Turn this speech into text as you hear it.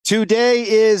Today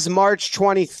is March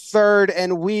 23rd,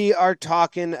 and we are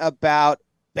talking about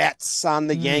bets on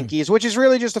the Yankees, which is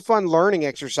really just a fun learning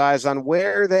exercise on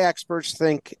where the experts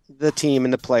think the team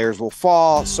and the players will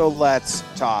fall. So let's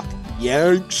talk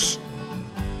Yanks.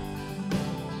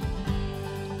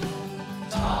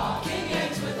 Talking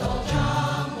Yanks with old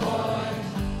John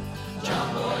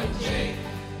Boy, Jake.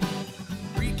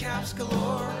 Recaps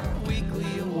galore,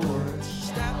 weekly awards,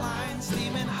 stat lines,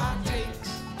 theme, and hot takes.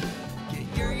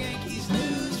 Get your Yankees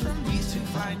news from these two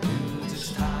fine dudes.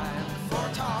 It's time for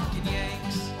Talking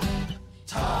Yanks.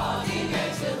 Talking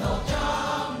Yanks with old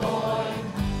John Boy,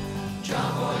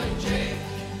 and Jake.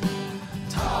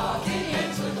 Talking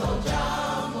Yanks with old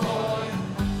John Boy,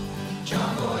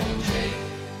 and Jake.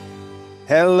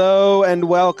 Hello and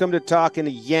welcome to Talking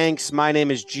Yanks. My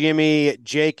name is Jimmy.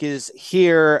 Jake is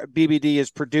here. BBD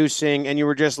is producing, and you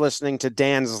were just listening to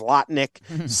Dan Zlotnick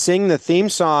sing the theme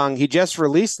song. He just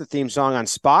released the theme song on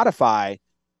Spotify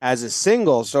as a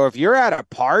single. So if you're at a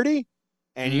party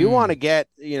and you want to get,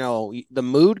 the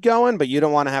mood going, but you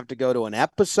don't want to have to go to an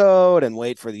episode and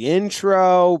wait for the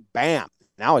intro, bam,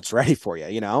 now it's ready for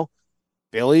you,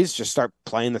 Billy's just start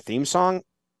playing the theme song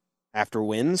after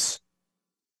wins.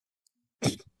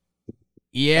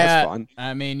 Yeah,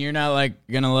 I mean, you're not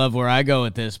gonna love where I go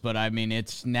with this, but I mean,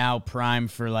 it's now prime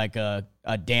for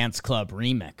a dance club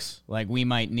remix. We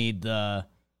might need the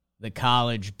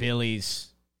college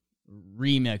Billy's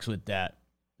remix with that.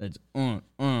 It's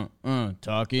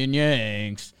talking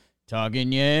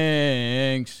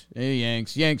Yanks, hey,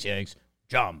 Yanks,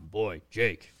 John Boy,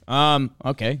 Jake.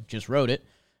 Okay, just wrote it.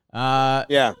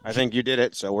 Yeah, I think you did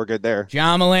it, so we're good there.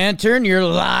 John Lantern, you're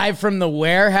live from the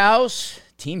warehouse.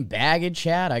 Team baggage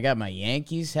hat. I got my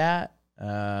Yankees hat.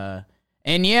 And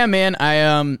yeah, man,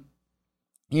 I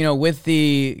with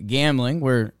the gambling,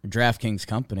 we're a DraftKings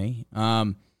company.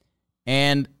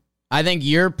 And I think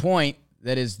your point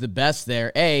that is the best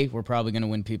there, A, we're probably going to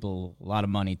win people a lot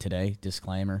of money today,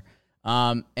 disclaimer.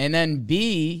 And then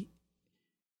B,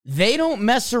 they don't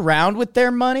mess around with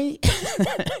their money.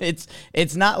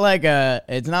 It's not like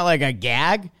a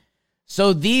gag.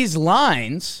 So these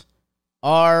lines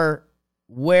are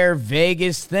where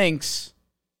Vegas thinks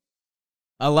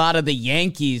a lot of the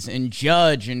Yankees and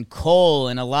Judge and Cole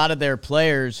and a lot of their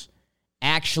players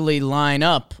actually line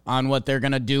up on what they're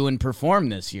going to do and perform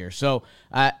this year. So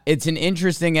it's an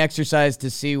interesting exercise to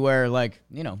see where,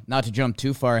 not to jump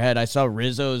too far ahead, I saw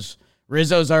Rizzo's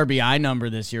RBI number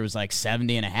this year was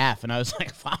 70.5, and I was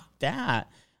like, fuck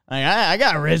that. I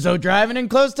got Rizzo driving in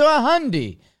close to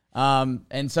 100.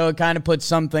 And so it kind of puts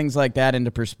some things like that into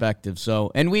perspective.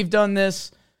 So, and we've done this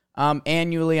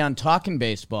annually on Talking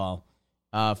Baseball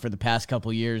for the past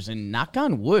couple years, and knock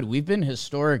on wood, we've been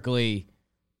historically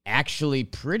actually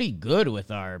pretty good with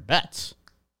our bets.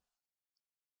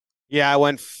 Yeah, I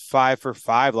went 5 for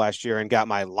 5 last year and got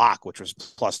my lock, which was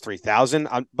plus 3,000.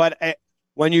 But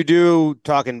when you do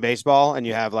Talking Baseball and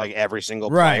you have every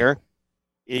single player,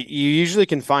 you usually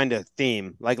can find a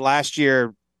theme. Like last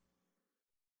year,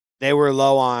 they were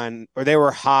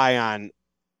high on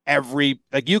every,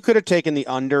 you could have taken the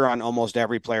under on almost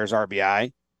every player's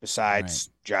RBI besides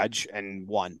Judge and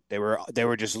won. They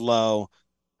were just low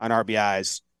on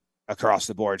RBIs across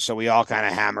the board. So we all kind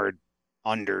of hammered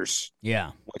unders.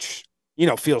 Yeah. Which,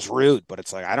 feels rude, but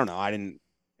it's I don't know. I didn't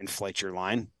inflate your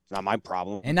line. It's not my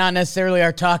problem. And not necessarily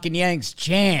our Talking Yanks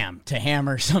jam to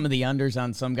hammer some of the unders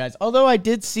on some guys. Although I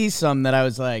did see some that I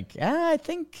was I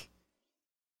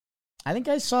think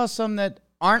I saw some that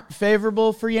aren't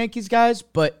favorable for Yankees guys,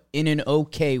 but in an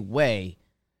okay way.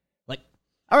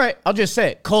 All right, I'll just say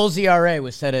it. Cole's ERA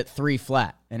was set at 3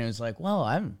 flat. And it was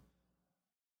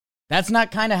that's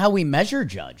not kind of how we measure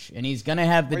Judge. And he's going to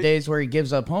have the days where he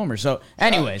gives up homers. So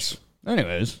anyways.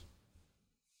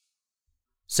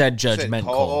 Said Judge, meant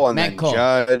Cole. And meant then Cole.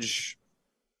 Judge.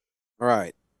 All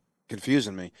right.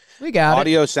 Confusing me. We got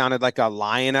Audio sounded like a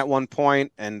lion at one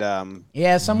point, and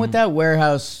yeah, some with that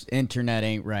warehouse internet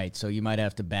ain't right, so you might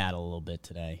have to battle a little bit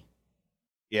today.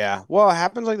 Yeah, well, it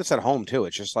happens like this at home too.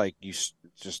 It's just it's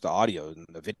just the audio and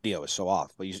the video is so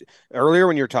off. But earlier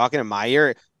when you were talking in my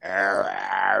ear, and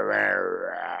I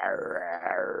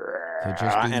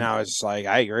was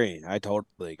I agree. I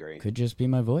totally agree. Could just be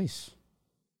my voice.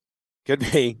 Could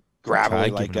be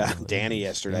gravelly like Danny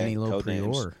yesterday. Danny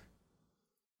Loprior.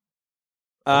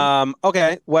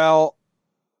 Okay, well,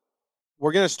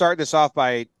 we're going to start this off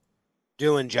by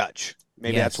doing Judge.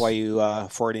 Maybe that's why you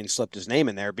Freudian slipped his name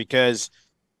in there, because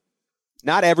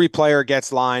not every player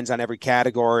gets lines on every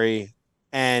category,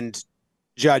 and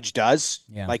Judge does.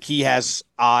 Yeah. He has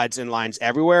odds and lines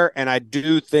everywhere, and I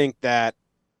do think that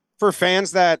for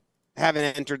fans that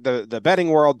haven't entered the betting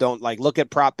world, don't like look at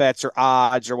prop bets or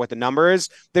odds or what the number is,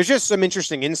 there's just some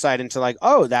interesting insight into like,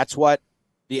 oh, that's what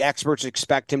the experts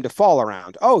expect him to fall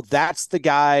around. Oh, that's the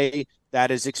guy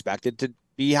that is expected to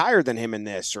be higher than him in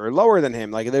this or lower than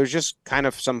him. Like there's just kind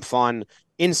of some fun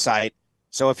insight.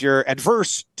 So if you're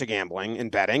adverse to gambling and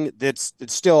betting, it's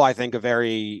still, I think, a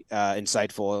very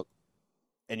insightful,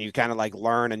 and you kind of like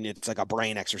learn, and it's like a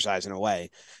brain exercise in a way.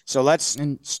 So let's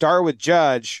start with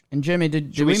Judge. And Jimmy,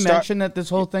 did we mention that this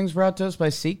whole thing's brought to us by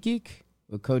SeatGeek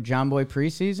with code JohnBoy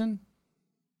preseason?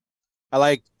 I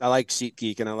like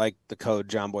SeatGeek, and I like the code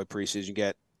JohnBoy preseason. You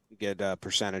get a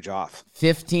percentage off.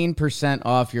 15%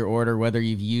 off your order, whether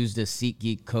you've used a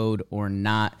SeatGeek code or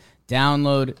not.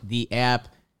 Download the app.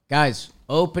 Guys,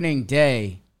 opening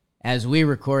day, as we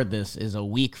record this, is a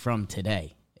week from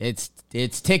today. It's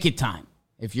ticket time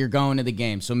if you're going to the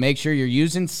game. So make sure you're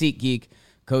using SeatGeek,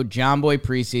 code JohnBoy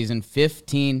preseason,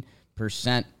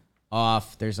 15%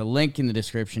 off. There's a link in the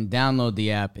description. Download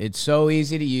the app. It's so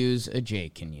easy to use, a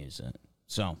Jake can use it.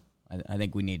 So I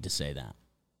think we need to say that.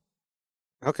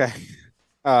 Okay.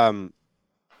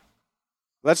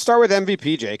 Let's start with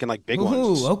MVP, Jake, and like big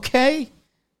ones. Okay.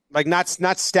 Like not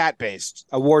stat based,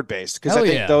 award based, because I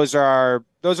think those are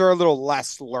a little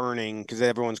less learning because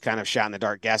everyone's kind of shot in the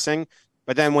dark guessing.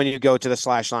 But then when you go to the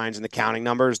slash lines and the counting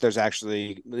numbers,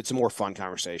 it's a more fun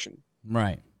conversation.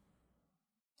 Right.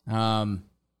 And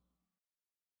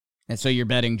so you're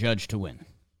betting Judge to win.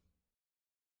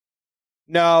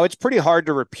 No, it's pretty hard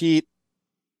to repeat.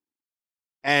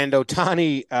 And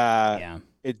Ohtani,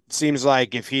 it seems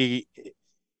like if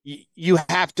you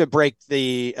have to break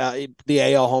the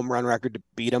AL home run record to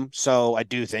beat him. So I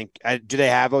do think, do they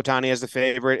have Ohtani as the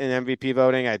favorite in MVP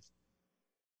voting? I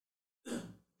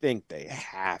think they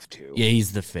have to. Yeah,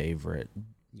 he's the favorite.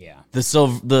 Yeah.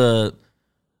 The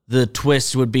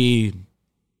twist would be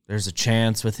there's a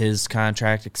chance with his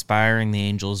contract expiring, the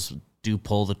Angels do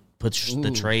push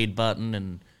the trade button,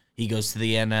 and he goes to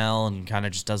the NL and kind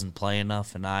of just doesn't play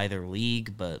enough in either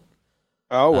league. But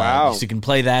oh wow, so you can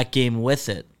play that game with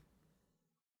it.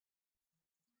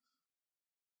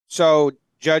 So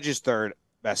Judge is third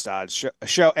best odds.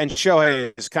 And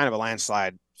Shohei is kind of a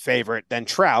landslide favorite. Then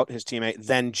Trout, his teammate.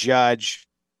 Then Judge.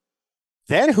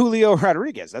 Then Julio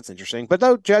Rodriguez. That's interesting. But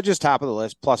though Judge is top of the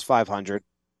list, plus 500.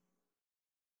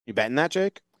 You betting that,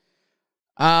 Jake?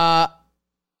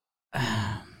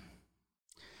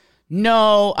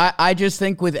 No, I just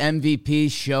think with MVP,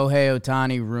 Shohei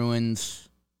Ohtani ruins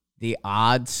the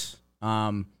odds.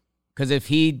 Because if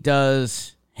he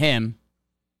does him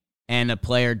and a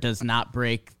player does not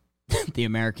break the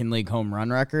American League home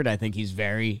run record, I think he's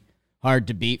very hard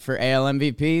to beat for AL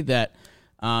MVP. That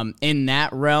in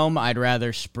that realm, I'd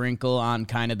rather sprinkle on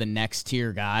kind of the next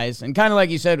tier guys. And kind of like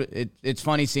you said, it's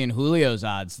funny seeing Julio's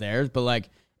odds there. But like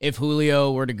if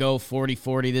Julio were to go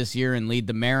 40-40 this year and lead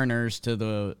the Mariners to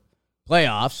the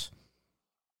playoffs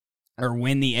or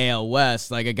win the AL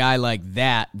West, like a guy like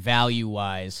that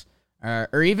value-wise,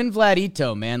 or even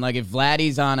Vladito, man. Like if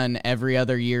Vladdy's on an every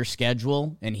other year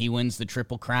schedule and he wins the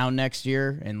Triple Crown next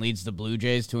year and leads the Blue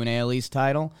Jays to an AL East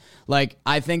title, like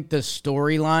I think the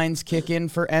storylines kick in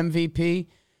for MVP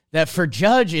that for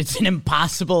Judge, it's an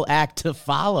impossible act to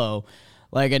follow.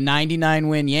 Like a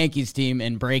 99-win Yankees team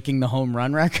and breaking the home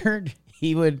run record,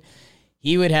 he would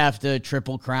have to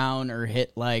Triple Crown or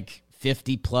hit like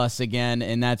 50-plus again,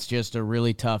 and that's just a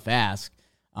really tough ask.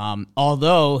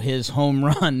 Although his home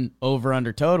run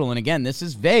over-under total, and again, this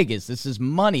is Vegas, this is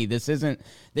money, this isn't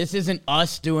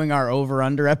us doing our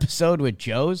over-under episode with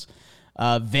Joe's.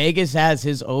 Vegas has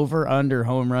his over-under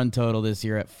home run total this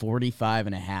year at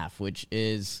 45.5, which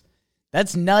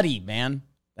that's nutty, man.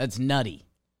 That's nutty.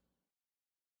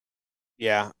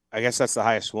 Yeah, I guess that's the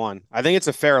highest one. I think it's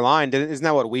a fair line. Isn't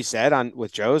that what we said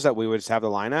with Joe's, that we would just have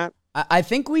the line at? I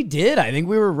think we did. I think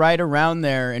we were right around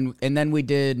there, and then we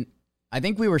did. I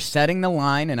think we were setting the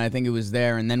line, and I think it was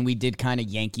there, and then we did kind of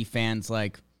Yankee fans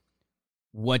like,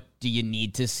 what do you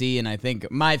need to see? And I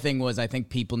think my thing was I think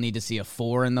people need to see a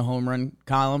 4 in the home run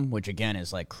column, which again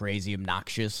is like crazy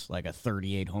obnoxious, like a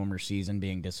 38 homer season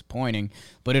being disappointing.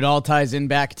 But it all ties in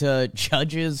back to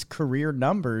Judge's career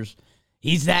numbers.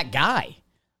 He's that guy.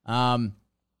 And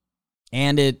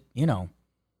it,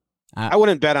 I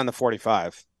wouldn't bet on the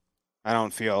 45. I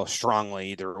don't feel strongly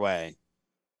either way.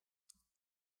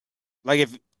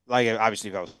 Obviously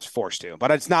if I was forced to,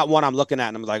 but it's not one I'm looking at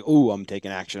and I'm like, ooh, I'm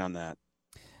taking action on that.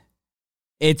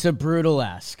 It's a brutal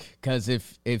ask because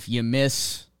if you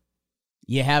miss,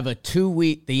 you have a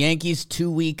 2-week, the Yankees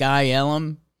 2-week IL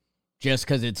him just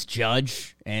because it's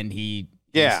Judge and he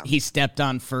Yeah. He stepped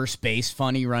on first base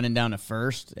funny running down to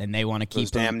first, and they want to keep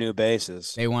Those damn new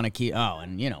bases. They want to keep. Oh,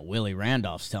 and Willie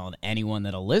Randolph's telling anyone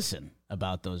that'll listen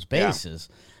about those bases.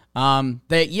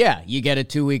 That you get a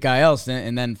 2-week IL stint,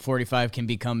 and then 45 can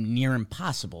become near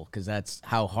impossible because that's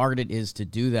how hard it is to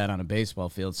do that on a baseball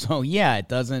field. So it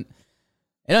doesn't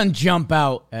jump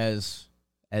out as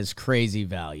crazy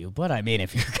value. But I mean,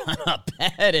 if you're gonna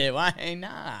bet it, why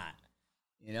not?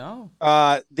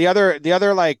 The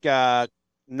other like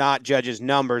not Judge's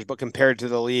numbers, but compared to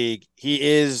the league, he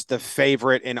is the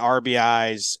favorite in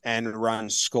RBIs and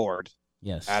runs scored.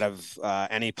 Yes. Out of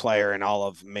any player in all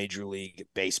of Major League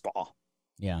Baseball.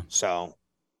 Yeah. So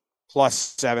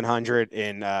plus 700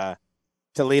 in to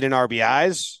lead in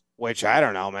RBIs, which I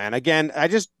don't know, man. Again,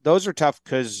 those are tough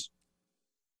because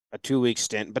a 2-week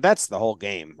stint, but that's the whole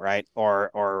game, right?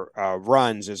 Or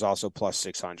runs is also plus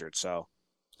 600. So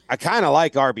I kind of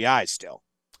like RBIs still.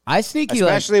 I sneaky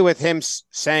especially with him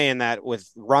saying that with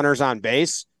runners on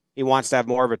base, he wants to have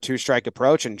more of a 2-strike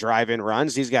approach and drive in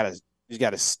runs. He's got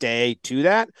to stay to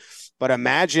that. But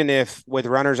imagine if with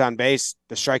runners on base,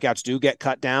 the strikeouts do get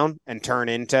cut down and turn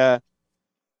into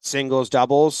singles,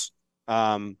 doubles.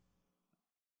 Would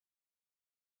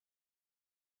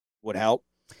help.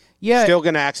 Yeah. Still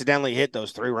going to accidentally hit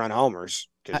those 3-run homers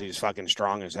because he's fucking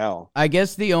strong as hell. I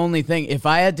guess the only thing, if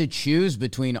I had to choose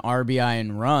between RBI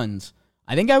and runs,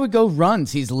 I think I would go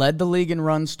runs. He's led the league in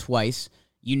runs twice.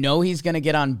 He's going to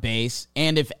get on base.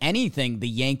 And if anything, the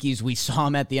Yankees, we saw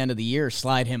him at the end of the year,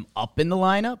 slide him up in the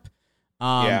lineup.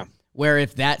 Where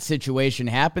if that situation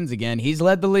happens again, he's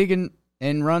led the league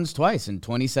in runs twice in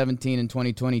 2017 and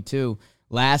 2022.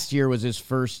 Last year was his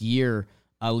first year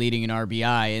leading an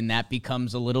RBI, and that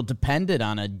becomes a little dependent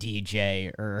on a DJ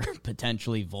or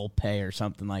potentially Volpe or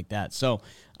something like that. So,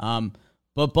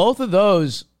 but both of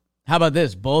those, how about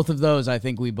this? Both of those, I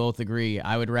think we both agree.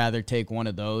 I would rather take one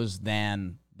of those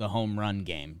than the home run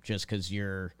game, just because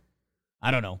I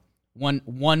don't know,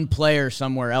 one player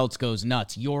somewhere else goes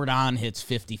nuts. Yordan hits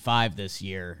 55 this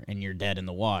year, and you're dead in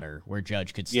the water, where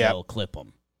Judge could still clip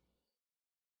him.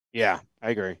 Yeah, I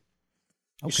agree.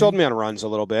 You Okay. sold me on runs a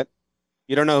little bit.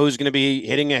 You don't know who's going to be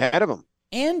hitting ahead of him.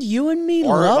 And you and me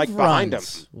or love like behind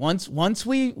runs. him.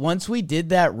 Once we did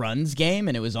that runs game,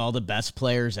 and it was all the best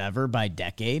players ever by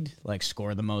decade, like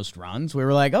score the most runs. We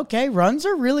were like, okay, runs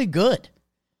are really good.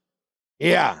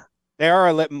 Yeah, they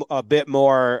are a bit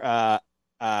more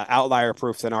outlier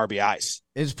proof than RBIs.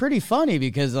 It's pretty funny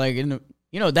because, like,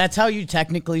 that's how you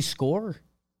technically score.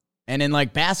 And in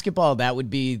like basketball, that would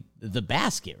be the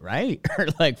basket, right? Or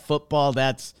like football,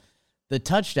 that's the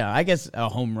touchdown. I guess a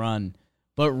home run.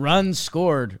 But runs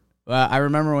scored, I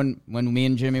remember when me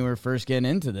and Jimmy were first getting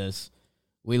into this,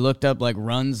 we looked up like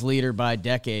runs leader by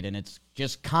decade, and it's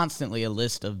just constantly a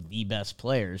list of the best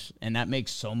players. And that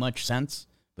makes so much sense,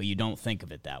 but you don't think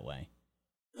of it that way.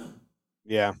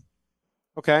 Yeah.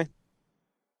 Okay.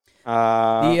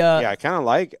 I kind of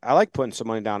I like putting some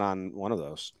money down on one of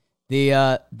those.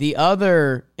 The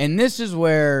other, and this is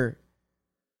where,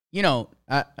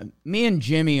 me and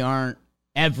Jimmy aren't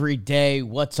every day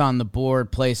what's on the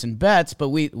board placing bets, but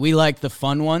we like the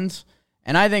fun ones.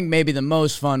 And I think maybe the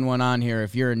most fun one on here,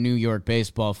 if you're a New York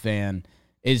baseball fan,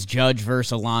 is Judge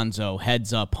versus Alonso,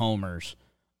 heads up homers.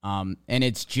 And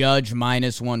it's Judge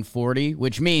minus 140,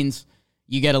 which means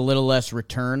you get a little less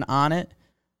return on it.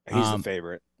 He's the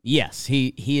favorite. Yes,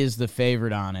 he is the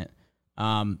favorite on it.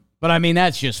 But I mean,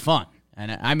 that's just fun.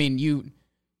 And I mean, you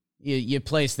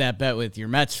place that bet with your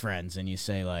Mets friends and you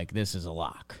say, like, this is a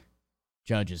lock.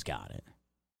 Judge has got it.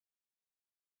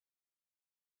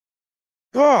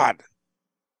 God,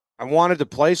 I wanted to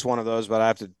place one of those, but I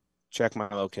have to check my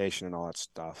location and all that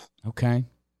stuff. Okay. I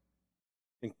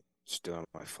think it's doing on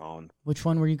my phone. Which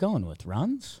one were you going with?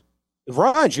 Runs?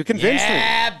 Runs. You convinced me.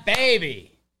 Yeah,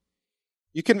 baby.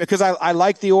 You can, because I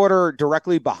like the order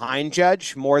directly behind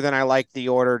Judge more than I like the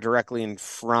order directly in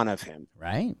front of him.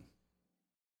 Right.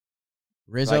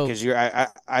 Rizzo. Because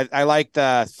I like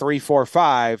the 3, 4,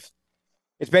 5.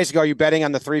 It's basically, are you betting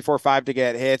on the 3, 4, 5 to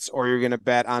get hits, or you're going to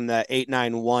bet on the 8,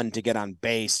 9, 1 to get on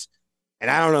base?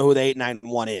 And I don't know who the 8, 9,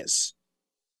 1 is.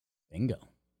 Bingo.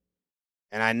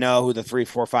 And I know who the 3,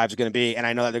 4, 5 is going to be, and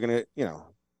I know that they're going to,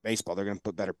 baseball, they're going to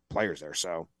put better players there.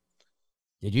 So,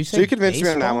 did you say? So you convinced me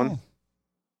on that one.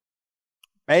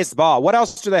 Baseball. What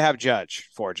else do they have Judge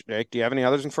for, Jake? Do you have any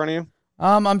others in front of you?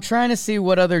 I'm trying to see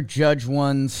what other Judge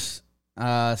ones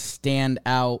stand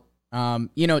out.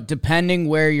 Depending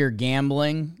where you're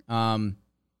gambling,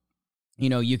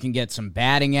 you can get some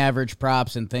batting average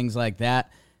props and things like that.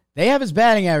 They have his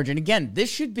batting average. And again, this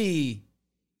should be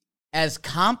as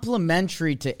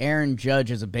complimentary to Aaron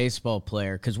Judge as a baseball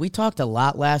player, because we talked a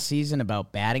lot last season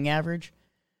about batting average.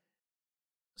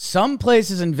 Some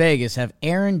places in Vegas have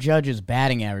Aaron Judge's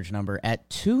batting average number at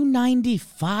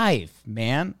 295,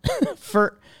 man.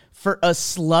 For a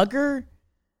slugger,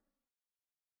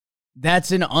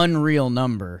 that's an unreal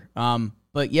number.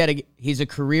 But yet he's a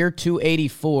career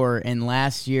 284, and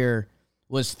last year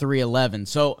was 311.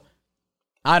 So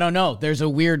I don't know. There's a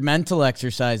weird mental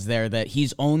exercise there that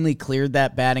he's only cleared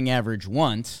that batting average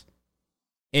once.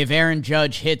 If Aaron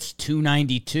Judge hits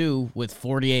 292 with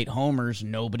 48 homers,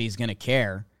 nobody's going to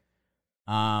care.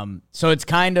 So it's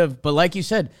kind of, but like you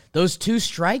said, those 2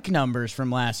 strike numbers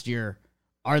from last year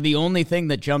are the only thing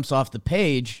that jumps off the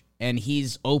page, and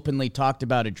he's openly talked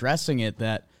about addressing it.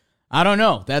 That, I don't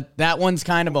know, that one's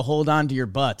kind of a hold on to your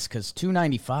butts, because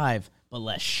 295, but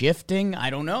less shifting, I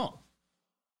don't know.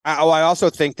 I also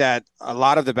think that a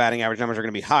lot of the batting average numbers are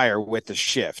going to be higher with the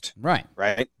shift. Right.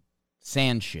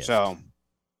 Sand shift. So,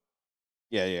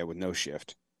 yeah, with no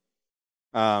shift.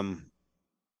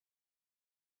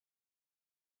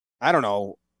 I don't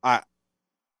know.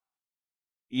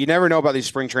 You never know about these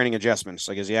spring training adjustments.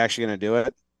 Like, is he actually going to do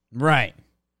it? Right.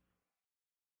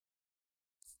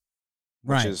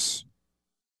 Which is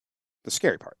the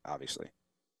scary part, obviously.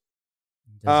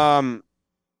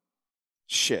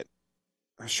 Shit.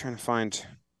 I was trying to find.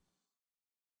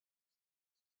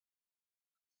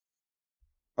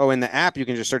 Oh, in the app, you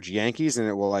can just search Yankees and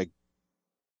it will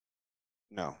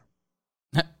no.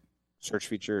 Search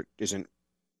feature isn't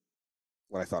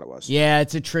what I thought it was. Yeah,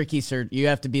 it's a tricky search. You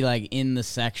have to be in the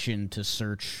section to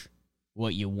search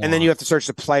what you want. And then you have to search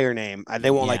the player name.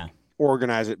 They won't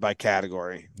organize it by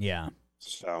category. Yeah.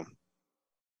 So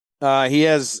he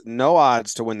has no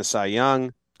odds to win the Cy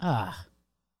Young.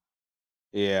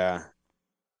 Yeah.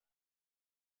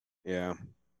 Yeah.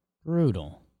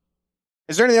 Brutal.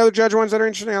 Is there any other Judge ones that are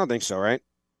interesting? I don't think so, right?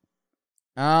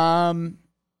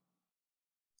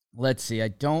 Let's see. I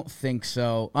don't think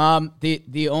so.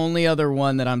 The only other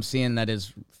one that I'm seeing that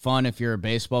is fun if you're a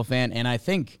baseball fan, and I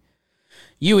think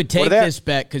you would take this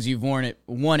bet because you've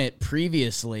won it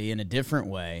previously in a different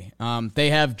way. They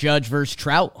have Judge versus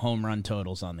Trout home run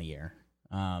totals on the year.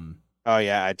 Oh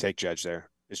yeah, I'd take Judge there.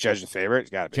 Is Judge the favorite? It's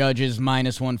got to be. Judge is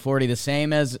 -140, the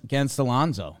same as against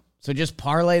Alonso. So just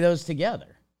parlay those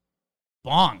together.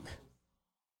 Bonk.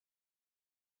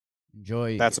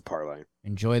 Enjoy. That's a parlay.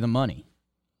 Enjoy the money.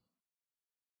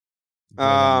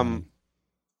 What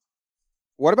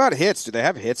about hits? Do they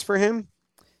have hits for him?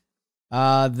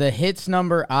 The hits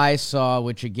number I saw,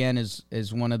 which again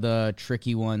is one of the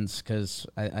tricky ones because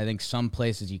I think some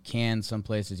places you can, some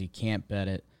places you can't bet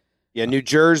it. Yeah, New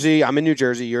Jersey. I'm in New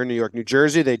Jersey. You're in New York. New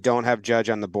Jersey, they don't have Judge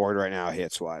on the board right now,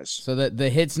 hits-wise. So the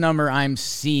hits number I'm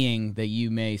seeing that you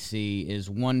may see is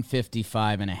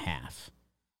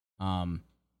 155.5,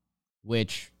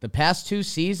 which the past 2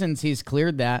 seasons he's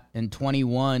cleared that, and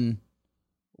 21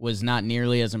 was not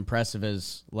nearly as impressive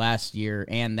as last year,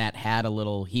 and that had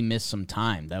he missed some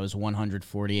time. That was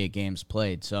 148 games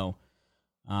played. So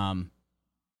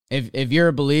if you're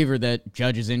a believer that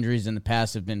Judge's injuries in the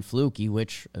past have been fluky,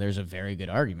 which there's a very good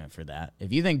argument for that,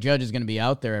 if you think Judge is going to be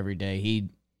out there every day, he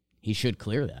should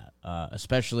clear that,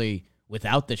 especially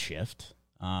without the shift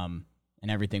and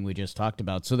everything we just talked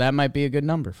about. So that might be a good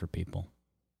number for people.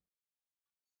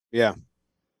 Yeah.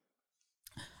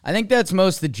 I think that's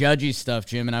most of the Judgy stuff,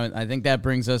 Jim, and I think that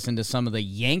brings us into some of the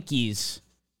Yankees'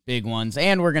 big ones,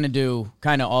 and we're going to do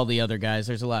kind of all the other guys.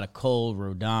 There's a lot of Cole,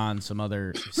 Rodon, some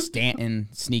other Stanton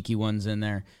sneaky ones in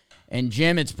there. And,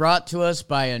 Jim, it's brought to us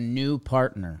by a new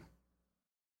partner,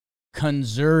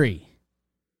 Kunzuri.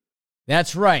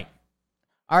 That's right.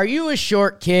 Are you a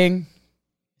short king?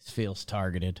 This feels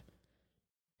targeted.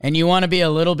 And you want to be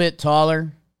a little bit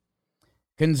taller?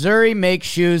 Kunzuri makes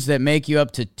shoes that make you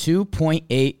up to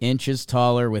 2.8 inches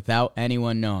taller without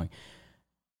anyone knowing.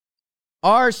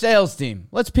 Our sales team,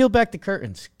 let's peel back the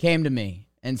curtains, came to me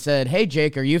and said, "Hey,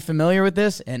 Jake, are you familiar with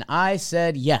this?" And I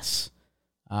said yes,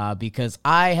 because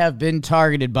I have been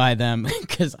targeted by them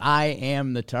because I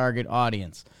am the target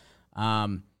audience.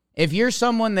 If you're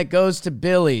someone that goes to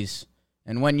Billy's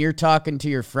and when you're talking to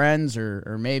your friends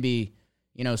or maybe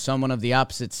someone of the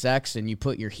opposite sex and you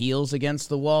put your heels against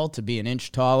the wall to be an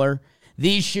inch taller,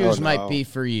 these shoes might be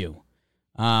for you.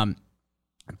 The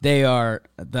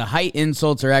height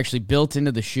insoles are actually built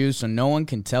into the shoes so no one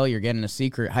can tell you're getting a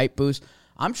secret height boost.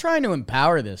 I'm trying to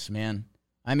empower this, man.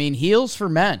 I mean, heels for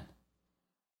men.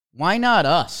 Why not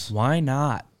us? Why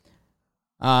not?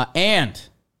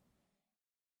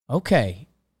 Okay,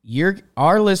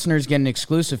 our listeners get an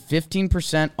exclusive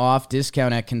 15% off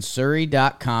discount at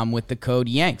Consuri.com with the code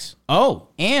Yanks. Oh,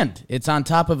 and it's on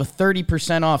top of a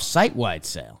 30% off site-wide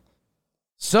sale.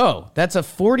 So that's a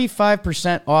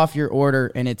 45% off your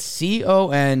order, and it's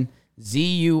CONZURI.com,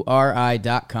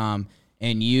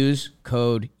 and use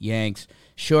code Yanks.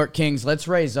 Short Kings, let's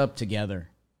raise up together.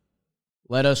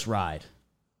 Let us ride.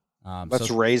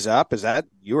 Let's raise up. Is that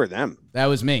you or them? That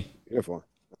was me. Beautiful.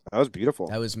 That was beautiful.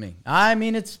 That was me. I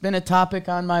mean, it's been a topic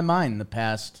on my mind the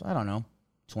past,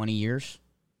 20 years.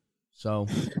 So.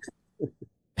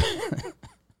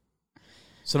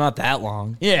 So not that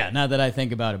long. Yeah, not that I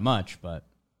think about it much, but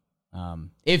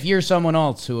if you're someone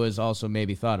else who has also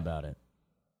maybe thought about it,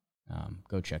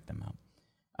 go check them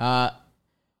out.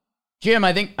 Jim,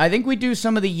 I think we do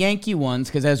some of the Yankee ones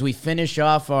because as we finish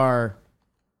off our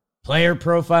player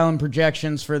profile and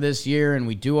projections for this year, and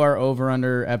we do our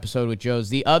over-under episode with Joe's,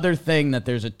 the other thing that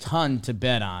there's a ton to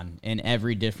bet on in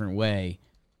every different way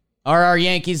are our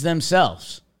Yankees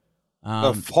themselves.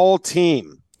 The whole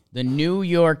team. The New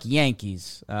York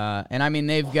Yankees. And, I mean,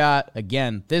 they've got,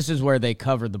 again, this is where they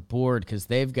cover the board because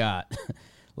they've got,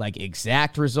 like,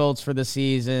 exact results for the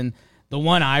season. The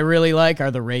one I really like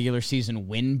are the regular season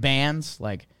win bands.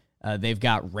 Like, they've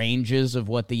got ranges of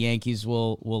what the Yankees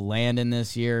will land in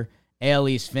this year. AL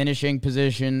East finishing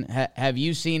position. Have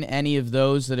you seen any of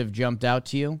those that have jumped out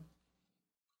to you?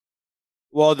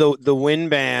 Well, the win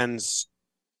bands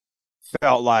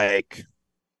felt like,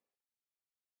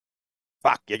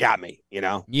 fuck, you got me,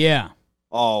 Yeah.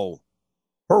 Oh,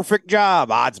 perfect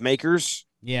job, odds makers.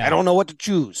 Yeah. I don't know what to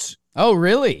choose. Oh,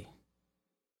 really?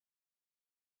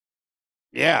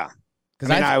 Yeah.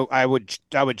 Because I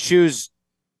would choose.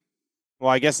 Well,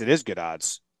 I guess it is good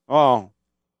odds. Oh,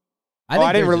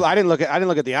 I didn't look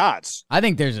at the odds. I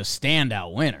think there's a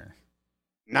standout winner.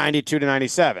 92 to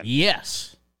 97.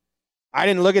 Yes. I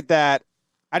didn't look at that.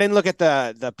 I didn't look at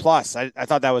the plus. I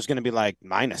thought that was going to be like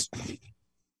minus.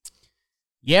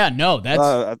 Yeah, no,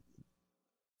 that's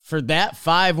for that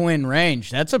 5-win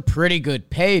range. That's a pretty good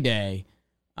payday.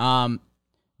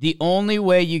 The only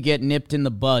way you get nipped in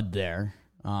the bud there,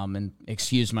 and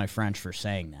excuse my French for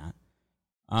saying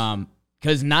that,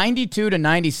 because 92 to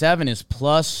 97 is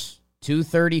plus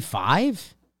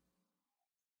 235,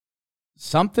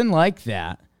 something like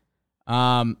that.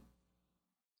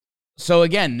 So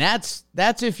again, that's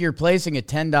if you're placing a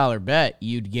 $10 bet,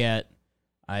 you'd get,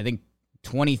 I think,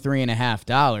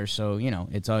 $23.50. So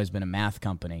it's always been a math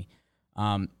company.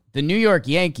 The New York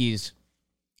Yankees.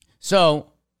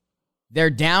 So their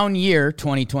down year,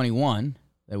 2021,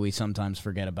 that we sometimes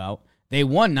forget about. They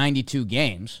won 92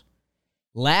 games.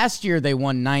 Last year, they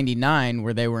won 99,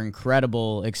 where they were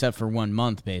incredible, except for 1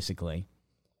 month, basically.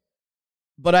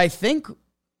 But I think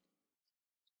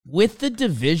with the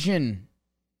division,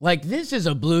 like, this is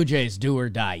a Blue Jays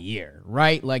do-or-die year,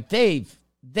 right? Like, they've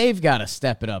got to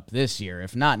step it up this year.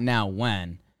 If not now,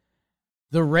 when?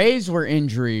 The Rays were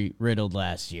injury-riddled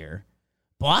last year.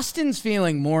 Boston's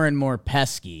feeling more and more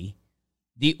pesky.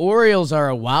 The Orioles are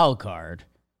a wild card.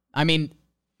 I mean,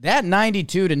 that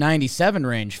 92 to 97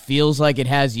 range feels like it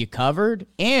has you covered.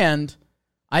 And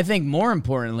I think more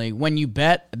importantly, when you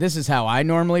bet, this is how I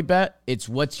normally bet, it's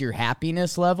what's your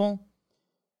happiness level.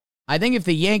 I think if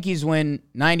the Yankees win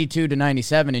 92 to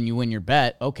 97 and you win your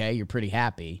bet, okay, you're pretty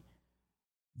happy.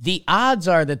 The odds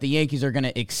are that the Yankees are going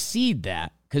to exceed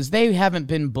that because they haven't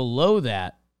been below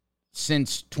that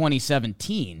since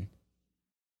 2017.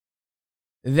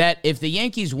 That if the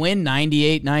Yankees win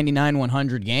 98, 99,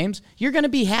 100 games, you're going to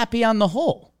be happy on the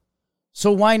whole.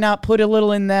 So why not put a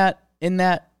little in that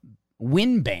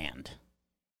win band?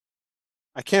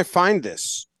 I can't find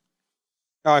this.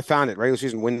 Oh, I found it. Regular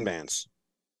season win bands.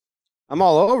 I'm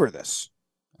all over this.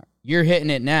 You're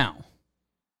hitting it now.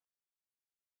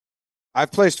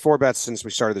 I've placed 4 bets since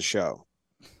we started the show.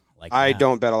 I that.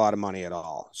 don't bet a lot of money at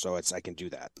all, so I can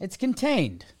do that. It's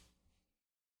contained.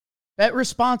 Bet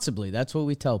responsibly. That's what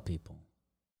we tell people.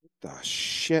 What the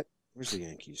shit? Where's the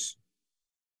Yankees?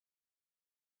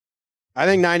 I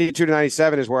think 92 to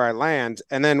 97 is where I land.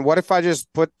 And then what if I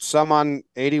just put some on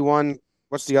 81?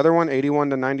 What's the other one?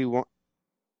 81 to 91?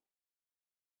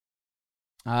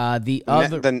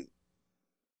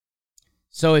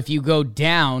 So if you go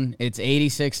down, it's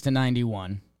 86 to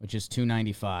 91, which is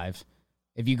 295.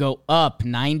 If you go up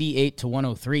 98 to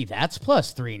 103, that's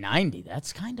plus 390.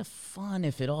 That's kind of fun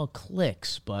if it all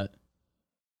clicks, but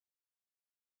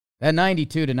that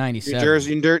 92 to 97.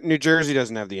 New Jersey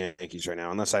doesn't have the Yankees right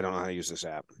now, unless I don't know how to use this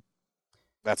app.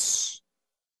 I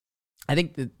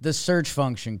think the search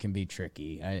function can be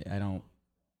tricky. I don't.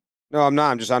 No, I'm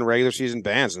not. I'm just on regular season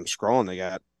bands. I'm scrolling. They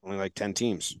got only like 10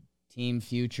 teams. team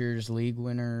futures, league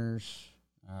winners.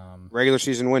 Regular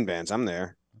season win bands. I'm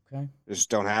there. Okay. Just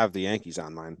don't have the Yankees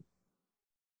on mine.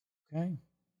 Okay.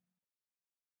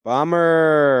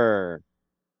 Bummer.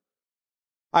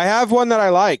 I have one that I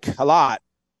like a lot.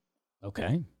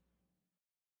 Okay.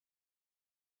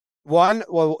 One,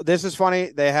 well, this is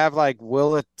funny. They have like,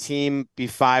 will a team be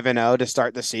 5-0 to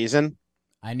start the season?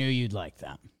 I knew you'd like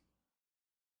that.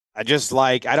 I just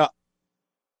like, I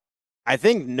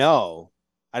think no.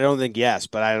 I don't think yes,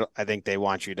 but I think they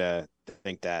want you to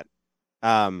think that.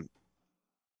 But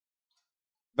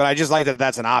I just like that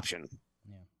that's an option.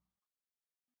 Yeah.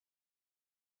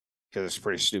 Because it's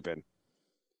pretty stupid.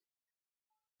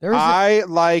 There's I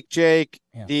like, Jake,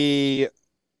 Yeah. the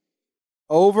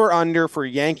over-under for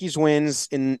Yankees wins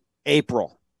in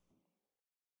April.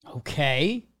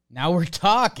 Okay. Now we're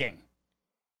talking.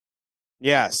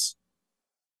 Yes.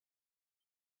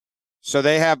 So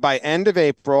they have by end of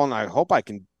April, and I hope I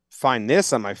can find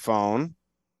this on my phone,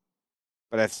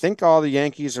 but I think all the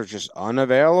Yankees are just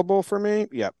unavailable for me.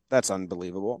 Yep, that's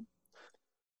unbelievable.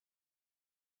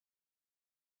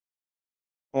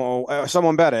 Oh,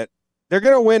 someone bet it. They're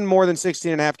going to win more than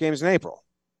 16 and a half games in April.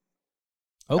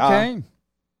 Okay.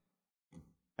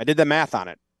 I did the math on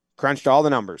it. Crunched all the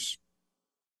numbers.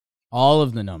 All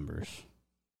of the numbers.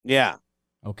 Yeah.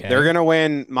 Okay. They're going to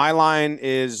win. My line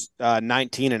is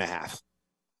 19 and a half.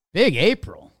 Big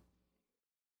April.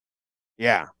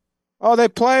 Yeah. Oh, they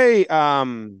play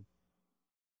 29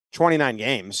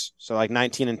 games, so like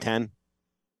 19 and 10.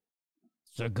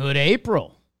 It's a good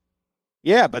April.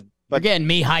 Yeah, but You're getting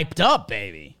me hyped up,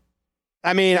 baby.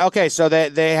 I mean, okay, so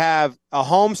they have a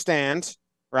homestand,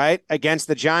 right, against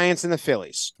the Giants and the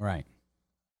Phillies. Right.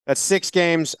 That's 6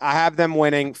 games. I have them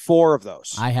winning 4 of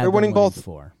those. I have They're winning both.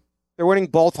 4. They're winning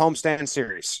both homestand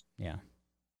series. Yeah.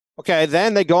 Okay,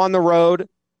 then they go on the road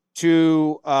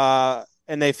to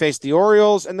and they face the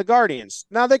Orioles and the Guardians.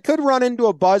 Now they could run into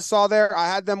a buzzsaw there. I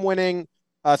had them winning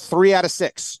 3 out of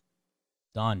 6.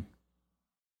 Done.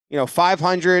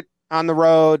 500 on the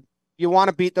road. You want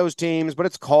to beat those teams, but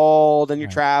it's cold and you're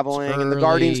Right. traveling, and the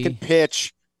Guardians can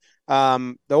pitch.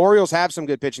 The Orioles have some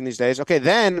good pitching these days. Okay,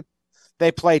 then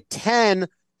they play 10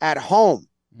 at home.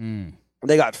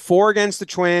 They got 4 against the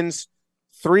Twins,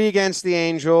 3 against the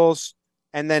Angels,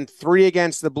 and then 3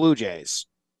 against the Blue Jays.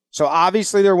 So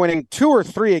obviously they're winning 2 or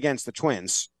 3 against the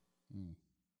Twins,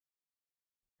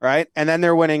 right? And then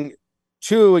they're winning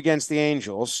 2 against the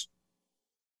Angels.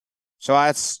 So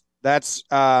that's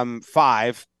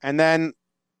 5. And then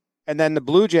the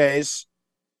Blue Jays,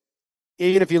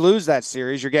 even if you lose that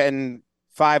series, you're getting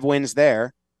 5 wins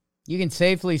there. You can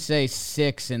safely say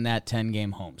 6 in that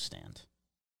 10-game homestand.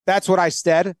 That's what I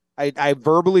said. I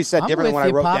verbally said differently when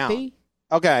I wrote down.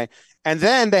 Okay. And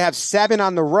then they have 7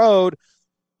 on the road,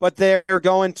 but they're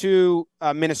going to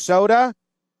Minnesota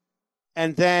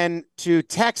and then to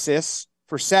Texas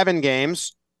for 7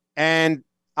 games. And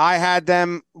I had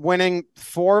them winning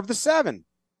 4 of the 7.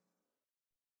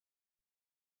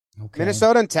 Okay.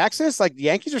 Minnesota and Texas, like the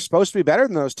Yankees are supposed to be better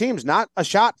than those teams. Not a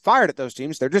shot fired at those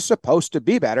teams. They're just supposed to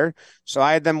be better. So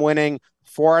I had them winning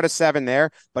 4 out of 7 there.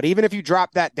 But even if you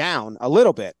drop that down a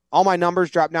little bit, all my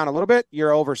numbers drop down a little bit,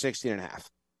 you're over 16 and a half.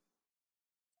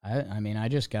 I mean, I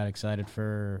just got excited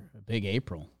for a big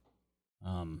April.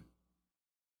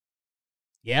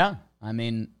 Yeah, I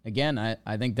mean, again,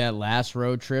 I think that last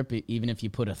road trip, even if you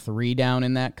put a 3 down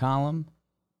in that column,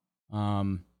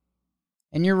 and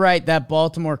you're right, that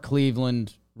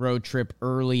Baltimore-Cleveland road trip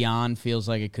early on feels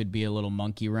like it could be a little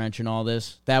monkey wrench and all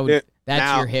this. That's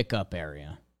your hiccup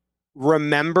area.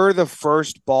 Remember the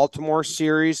first Baltimore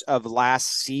series of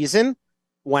last season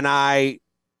when I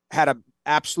had an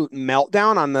absolute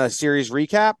meltdown on the series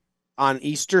recap on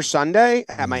Easter Sunday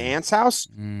at my aunt's house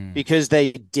because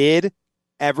they did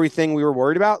everything we were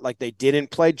worried about. Like they didn't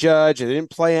play Judge, they didn't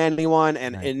play anyone,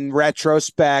 and in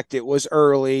retrospect, it was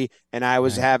early, and I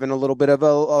was having a little bit of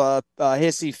a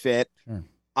hissy fit. Sure.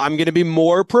 I'm going to be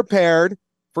more prepared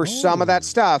for some of that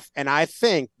stuff, and I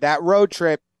think that road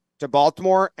trip to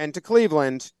Baltimore and to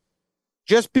Cleveland,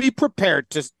 just be prepared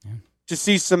to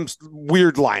see some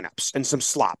weird lineups and some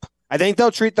slop. I think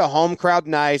they'll treat the home crowd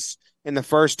nice in the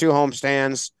first 2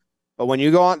 homestands. But when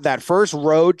you go on that first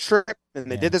road trip,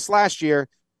 and they did this last year,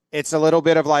 it's a little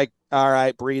bit of like, all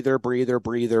right, breather,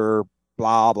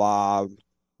 blah, blah,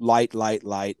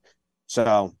 light.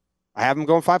 So I have them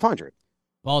going 500.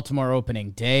 Baltimore opening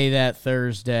day that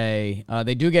Thursday.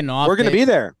 They do get an off day. We're going to be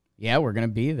there. Yeah, we're going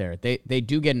to be there. They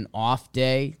do get an off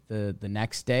day the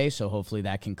next day, so hopefully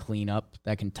that can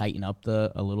tighten up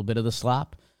a little bit of the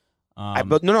slop. I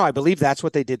believe that's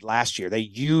what they did last year. They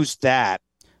used that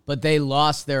but they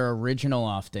lost their original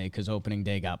off day because opening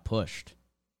day got pushed.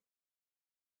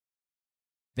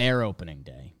 Their opening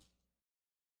day.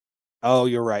 Oh,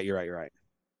 you're right.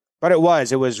 But it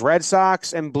was Red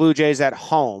Sox and Blue Jays at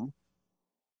home.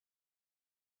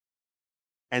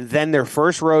 And then their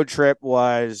first road trip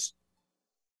was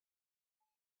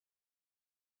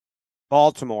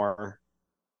Baltimore.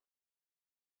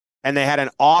 And they had an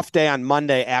off day on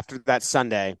Monday after that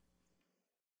Sunday.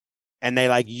 And they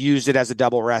like used it as a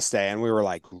double rest day. And we were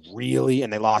like, really?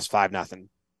 And they lost 5-0.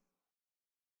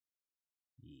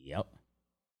 Yep.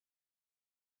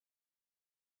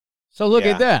 So look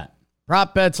at that.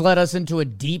 Prop bets led us into a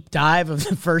deep dive of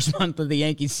the first month of the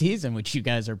Yankees season, which you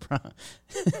guys are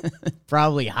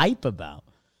probably hype about.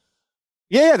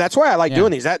 Yeah, that's why I like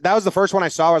doing these. That was the first one I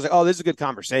saw. I was like, oh, this is a good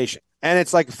conversation. And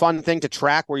it's like a fun thing to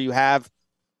track where you have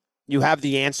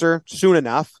the answer soon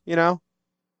enough, you know?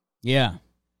 Yeah.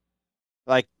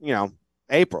 Like,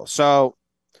 April. So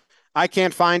I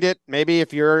can't find it. Maybe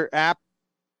if you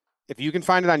can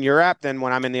find it on your app, then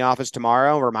when I'm in the office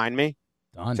tomorrow, remind me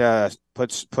to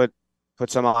put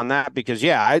some on that because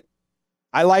I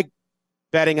like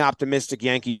betting optimistic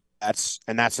Yankee bets,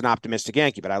 and that's an optimistic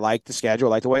Yankee, but I like the schedule.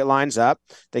 I like the way it lines up.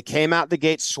 They came out the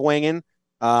gate swinging.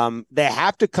 They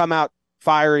have to come out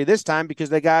fiery this time because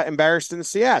they got embarrassed in the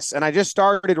CS. And I just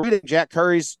started reading Jack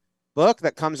Curry's book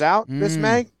that comes out this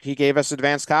May. He gave us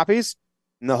advanced copies.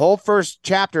 And the whole first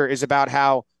chapter is about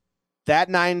how that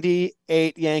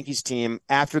 98 Yankees team,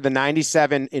 after the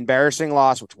 97 embarrassing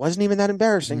loss, which wasn't even that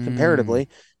embarrassing comparatively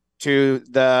to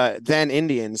the then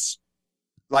Indians,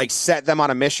 like set them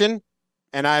on a mission.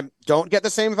 And I don't get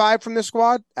the same vibe from this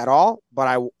squad at all,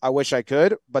 but I wish I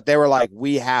could. But they were like,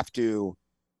 we have to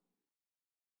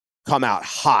come out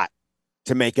hot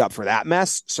to make up for that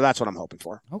mess. So that's what I'm hoping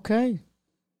for. Okay.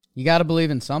 You got to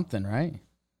believe in something, right?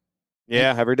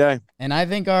 Yeah, every day. And I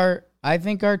think our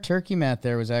turkey math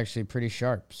there was actually pretty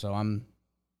sharp. So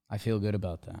I feel good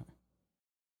about that.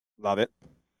 Love it.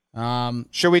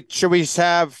 Should we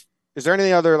have, is there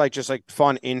any other just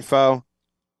fun info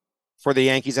for the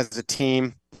Yankees as a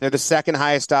team? They're the second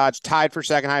highest odds, tied for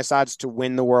second highest odds to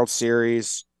win the World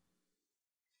Series.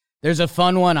 There's a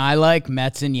fun one I like.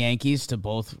 Mets and Yankees to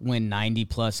both win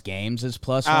 90-plus games is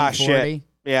plus 140. Shit.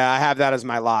 Yeah, I have that as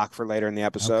my lock for later in the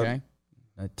episode. Okay.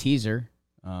 A teaser.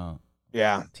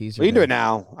 Yeah. Teaser. We can do it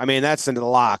now. I mean, that's into the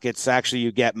lock. It's actually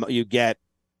you get money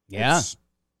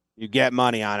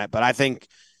on it. But I think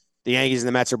the Yankees and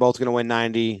the Mets are both going to win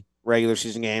 90 regular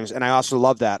season games. And I also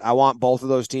love that. I want both of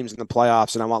those teams in the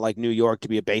playoffs, and I want New York to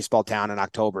be a baseball town in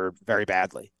October very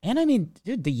badly. And I mean,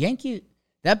 dude, the Yankees,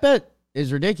 that bet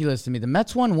is ridiculous to me. The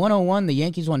Mets won 101. The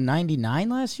Yankees won 99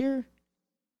 last year.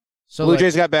 So Blue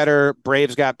Jays got better.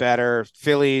 Braves got better.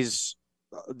 Phillies,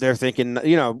 they're thinking,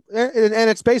 and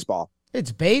it's baseball.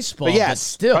 It's baseball, but but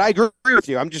still. But I agree with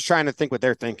you. I'm just trying to think what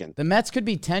they're thinking. The Mets could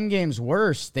be 10 games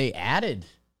worse. They added,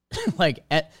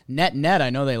 at net, I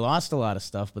know they lost a lot of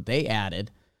stuff, but they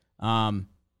added. That's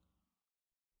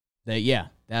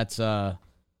a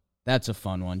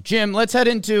fun one. Jim, let's head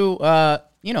into,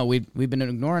 we've been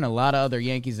ignoring a lot of other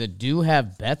Yankees that do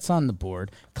have bets on the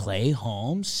board. Clay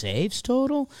Holmes saves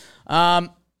total.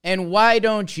 And why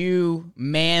don't you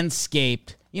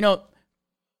Manscaped,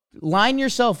 line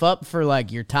yourself up for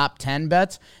your top 10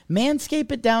 bets,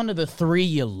 Manscape it down to the 3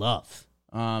 you love.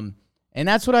 And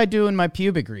that's what I do in my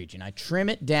pubic region. I trim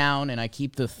it down and I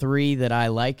keep the 3 that I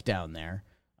like down there.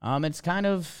 It's kind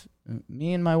of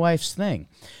me and my wife's thing.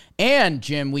 And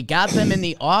Jim, we got them in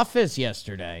the office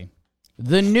yesterday.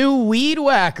 The new Weed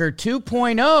Whacker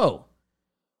 2.0.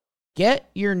 Get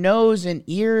your nose and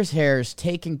ears hairs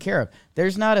taken care of.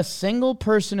 There's not a single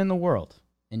person in the world,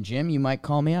 and Jim, you might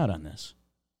call me out on this,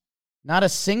 not a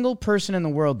single person in the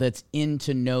world that's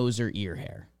into nose or ear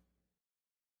hair.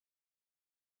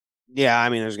 Yeah, I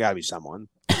mean, there's got to be someone.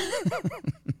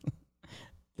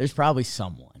 There's probably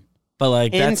someone.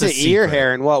 But that's into ear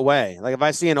hair in what way? If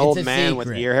I see an old man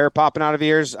with ear hair popping out of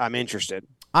ears, I'm interested.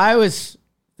 I was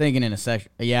thinking in a second,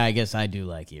 yeah, I guess I do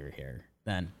like ear hair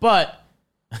then. But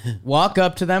walk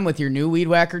up to them with your new Weed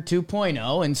Whacker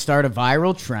 2.0 and start a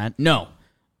viral trend. No.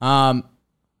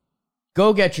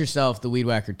 Go get yourself the Weed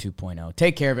Whacker 2.0.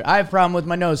 Take care of it. I have a problem with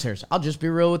my nose hairs. I'll just be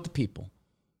real with the people.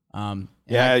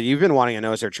 You've been wanting a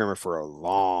nose hair trimmer for a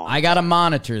long time. I got to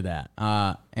monitor that.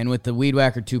 And with the Weed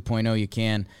Whacker 2.0, you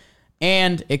can.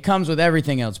 And it comes with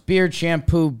everything else. Beard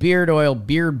shampoo, beard oil,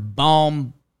 beard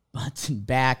balm, butts and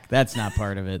back. That's not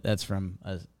part of it. That's from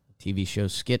a TV show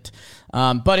skit.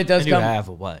 But it does come. I have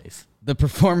a wife. The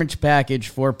Performance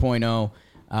Package 4.0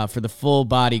 for the full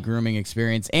body grooming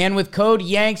experience. And with code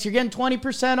YANKS, you're getting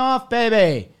 20% off,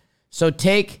 baby. So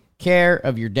take care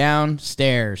of your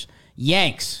downstairs.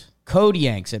 Yanks. Code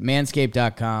Yanks at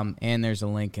manscaped.com, and there's a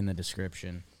link in the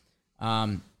description.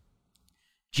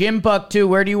 Jim Buck 2,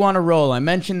 where do you want to roll? I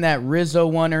mentioned that Rizzo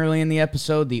one early in the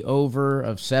episode, the over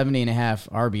of 70.5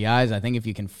 RBIs. I think if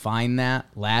you can find that,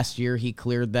 last year he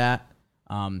cleared that.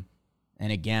 And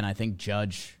again, I think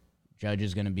Judge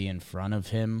is going to be in front of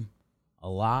him a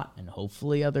lot, and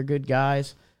hopefully other good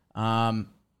guys. I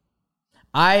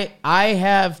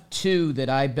have two that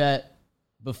I bet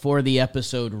before the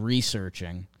episode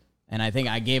researching, and I think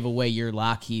I gave away your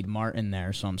Lockheed Martin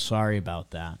there, so I'm sorry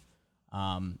about that.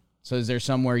 So is there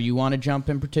somewhere you want to jump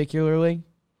in particularly?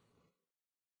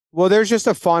 Well, there's just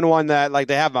a fun one that like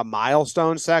they have a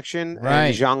milestone section, Right.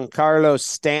 and Giancarlo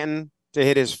Stanton to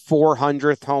hit his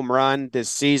 400th home run this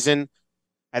season.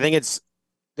 I think it's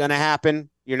going to happen.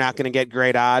 You're not going to get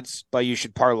great odds, but you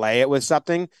should parlay it with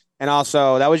something. And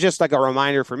also, that was just like a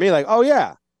reminder for me, like, oh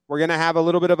yeah, we're going to have a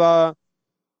little bit of a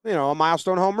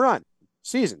milestone home run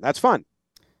season. That's fun.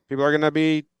 People are going to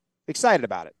be excited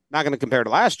about it. Not going to compare to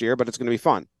last year, but it's going to be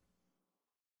fun.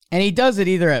 And he does it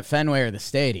either at Fenway or the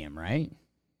stadium, right?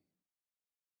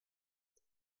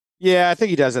 Yeah, I think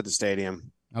he does at the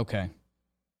stadium. Okay.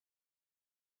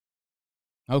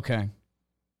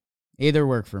 Either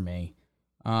work for me.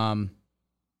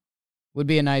 Would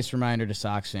be a nice reminder to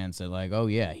Sox fans that, like, oh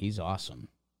yeah, he's awesome.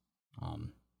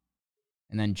 And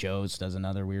then Joe's does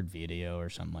another weird video or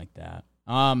something like that.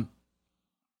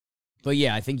 But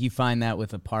yeah, I think you find that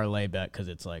with a parlay bet because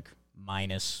it's like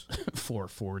minus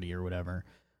 440 or whatever.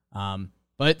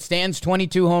 But Stan's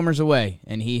 22 homers away,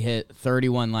 and he hit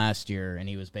 31 last year, and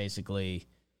he was basically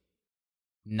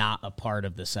not a part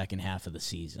of the second half of the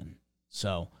season.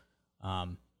 So,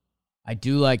 I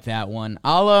do like that one.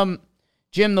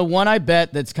 Jim, the one I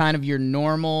bet that's kind of your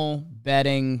normal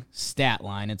betting stat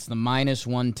line, it's the minus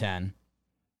 110.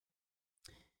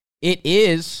 It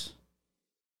is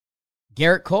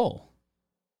Garrett Cole.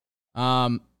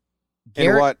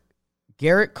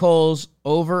 Garrett Cole's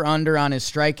over-under on his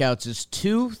strikeouts is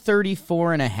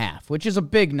 234.5, which is a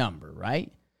big number,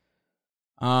 right?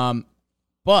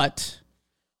 But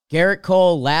Garrett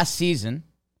Cole last season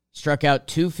struck out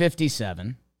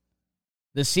 257.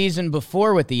 The season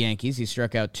before with the Yankees, he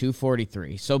struck out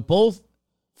 243. So both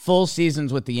full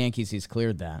seasons with the Yankees, he's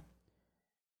cleared that.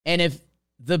 And if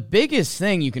the biggest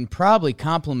thing you can probably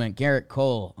compliment Garrett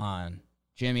Cole on,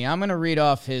 Jimmy, I'm going to read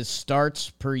off his starts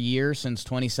per year since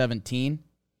 2017.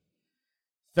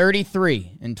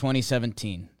 33 in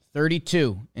 2017,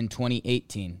 32 in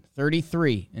 2018,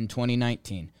 33 in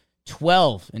 2019,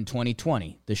 12 in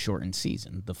 2020, the shortened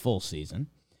season, the full season,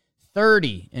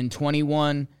 30 in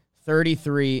 21,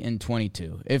 33 in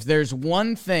 22. If there's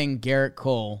one thing Garrett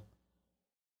Cole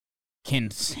can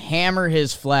hammer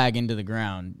his flag into the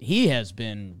ground, he has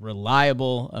been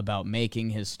reliable about making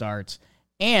his starts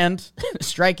and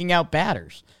striking out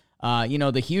batters.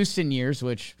 The Houston years,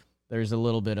 which there's a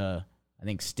little bit of, I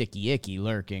think, sticky icky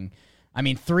lurking.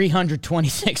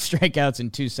 326 strikeouts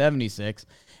and 276.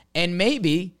 And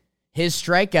maybe his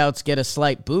strikeouts get a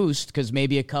slight boost because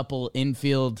maybe a couple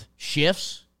infield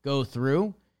shifts go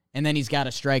through, and then he's got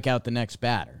to strike out the next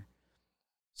batter.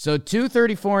 So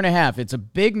 234.5, it's a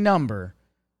big number,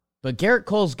 but Garrett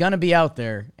Cole's going to be out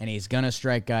there, and he's going to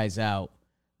strike guys out.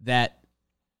 That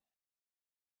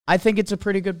I think it's a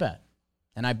pretty good bet,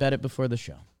 and I bet it before the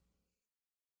show.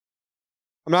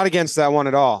 I'm not against that one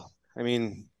at all.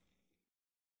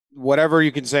 Whatever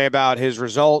you can say about his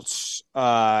results,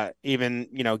 even,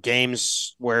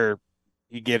 games where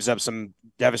he gives up some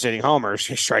devastating homers,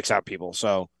 he strikes out people.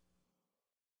 So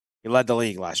he led the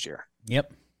league last year.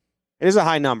 Yep. It is a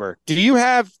high number. Do you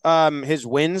have his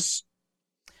wins?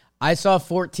 I saw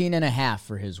 14.5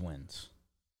 for his wins.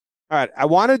 All right. I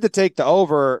wanted to take the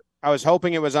over. I was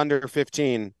hoping it was under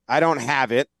 15. I don't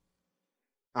have it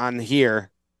on here.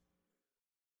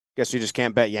 Guess you just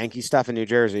can't bet Yankee stuff in New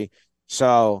Jersey.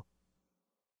 So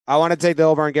I want to take the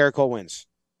over on Garrett Cole wins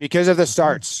because of the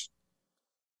starts.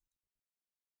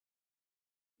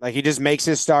 Like, he just makes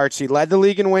his starts. He led the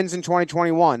league in wins in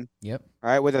 2021. Yep. All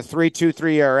right, with a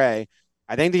 3.23 ERA.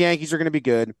 I think the Yankees are going to be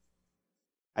good.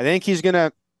 I think he's going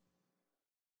to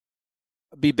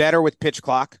be better with pitch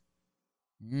clock.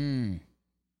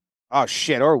 Oh,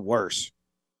 shit, or worse.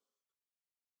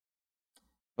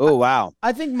 Oh, wow.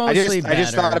 I think mostly better. I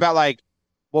just thought about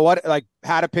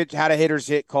how do hitters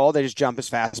hit Cole? They just jump his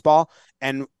fastball.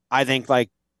 And I think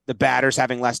the batters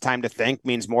having less time to think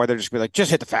means more. They're just be like,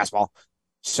 just hit the fastball.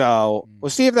 So we'll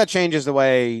see if that changes the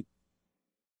way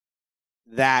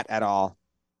that at all.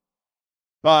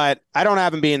 But I don't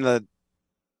have him being the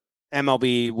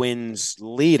MLB wins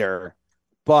leader.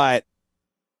 But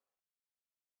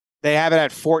They have it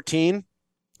at 14.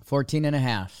 14 and a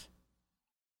half.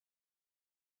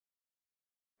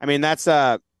 I mean, that's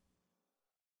if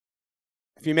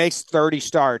he makes 30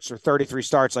 starts or 33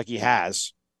 starts like he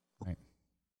has, Right.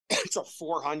 it's a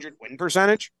 400 win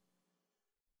percentage.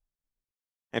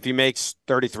 If he makes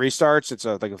 33 starts, it's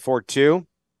like a 4.2.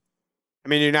 I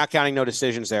mean, you're not counting no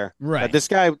decisions there. Right. But this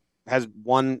guy has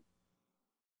won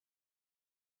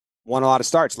a lot of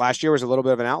starts. Last year was a little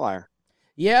bit of an outlier.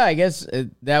 Yeah, I guess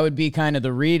that would be kind of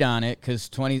the read on it because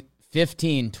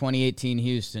 2018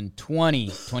 Houston,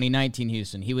 2019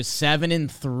 Houston. He was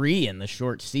 7-3 in the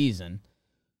short season.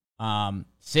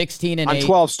 16-8 on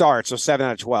 12 starts, so 7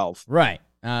 out of 12. Right.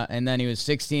 And then he was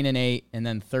 16-8 and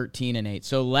then 13-8.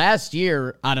 So last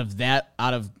year out of a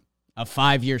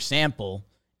 5-year sample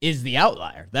is the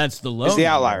outlier. That's the low. Is the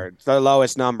number. outlier. It's the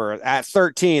lowest number. At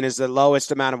 13 is the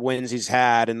lowest amount of wins he's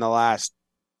had in the last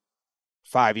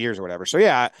 5 years or whatever. So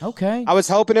yeah. Okay. I was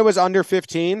hoping it was under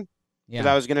 15 because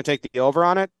Yeah. I was going to take the over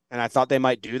on it, and I thought they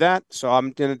might do that. So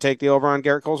I'm going to take the over on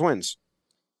Garrett Cole's wins.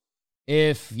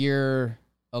 If you're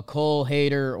a Cole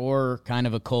hater or kind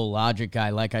of a Cole logic guy,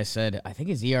 like I said, I think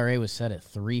his ERA was set at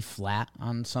 3 flat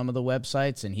on some of the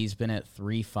websites, and he's been at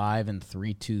 3.5 and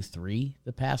 3.23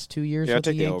 the past 2 years. Yeah, I'll with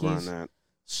take the the Yankees. over on that.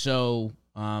 So,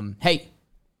 hey,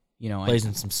 Plays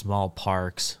in some small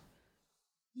parks.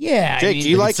 Yeah. Jake, do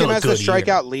you like still him a as the good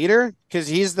strikeout leader? Because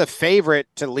he's the favorite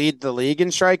to lead the league in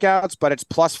strikeouts, but it's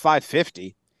plus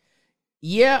 550.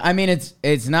 Yeah, I mean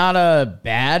it's not a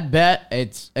bad bet.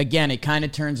 It's again, it kind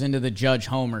of turns into the Judge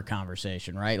Homer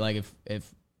conversation, right? Like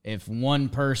if one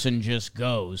person just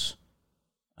goes,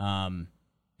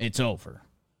 it's over.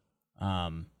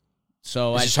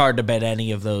 So It's just hard to bet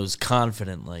any of those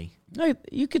confidently.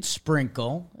 you could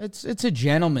sprinkle. It's a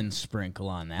gentleman's sprinkle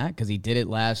on that because he did it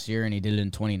last year and he did it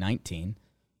in 2019.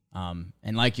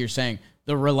 And like you're saying,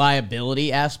 the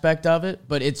reliability aspect of it,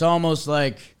 but it's almost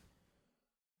like.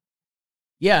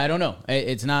 Yeah, I don't know.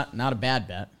 It's not a bad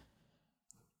bet.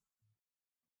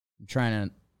 I'm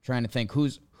trying to think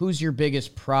who's your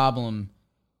biggest problem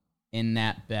in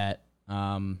that bet.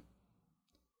 Manoa.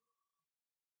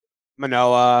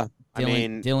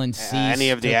 Dylan Cease,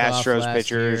 any of the took off Astros last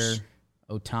pitchers. year.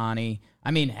 Otani.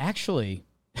 I mean, actually.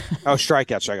 Oh,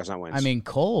 strikeouts, not wins. I mean,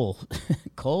 Cole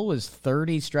was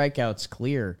 30 strikeouts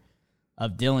clear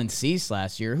of Dylan Cease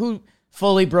last year, who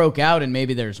fully broke out, and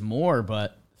maybe there's more,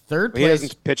 but. Third place, he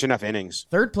doesn't pitch enough innings.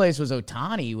 Third place was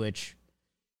Otani, which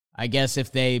I guess if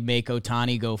they make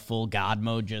Otani go full God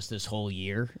mode just this whole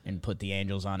year and put the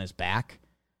Angels on his back.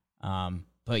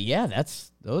 But yeah,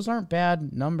 those aren't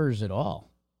bad numbers at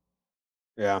all.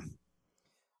 Yeah.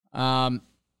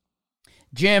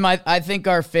 Jim, I think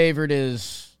our favorite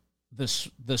is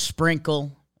the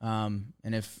sprinkle. And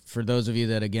if for those of you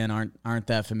that again aren't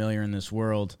that familiar in this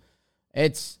world,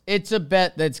 it's a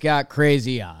bet that's got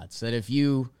crazy odds.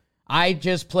 That I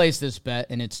just placed this bet,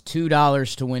 and it's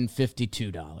 $2 to win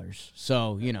 $52.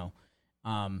 So,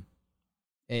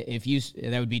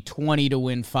 that would be 20 to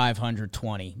win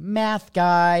 520. Math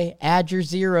guy, add your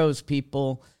zeros,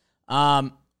 people.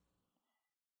 But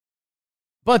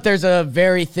there's a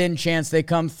very thin chance they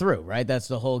come through, right? That's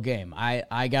the whole game.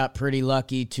 I got pretty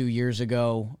lucky 2 years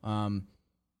ago.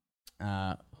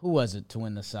 Who was it to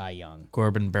win the Cy Young?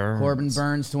 Corbin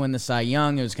Burns to win the Cy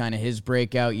Young. It was kind of his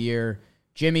breakout year.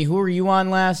 Jimmy, who were you on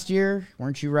last year?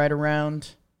 Weren't you right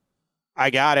around? I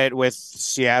got it with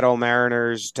Seattle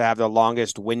Mariners to have the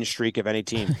longest win streak of any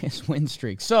team. His win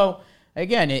streak. So,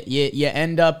 again, you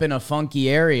end up in a funky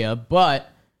area. But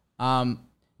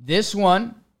this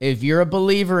one, if you're a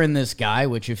believer in this guy,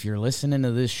 which if you're listening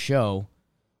to this show,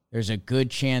 there's a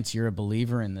good chance you're a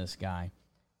believer in this guy.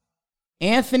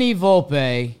 Anthony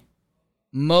Volpe,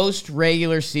 most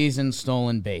regular season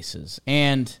stolen bases.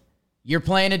 And you're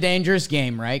playing a dangerous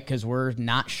game, right? Because we're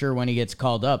not sure when he gets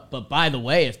called up. But by the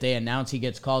way, if they announce he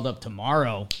gets called up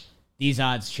tomorrow, these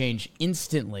odds change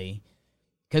instantly.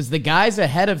 Because the guys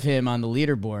ahead of him on the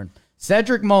leaderboard,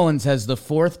 Cedric Mullins has the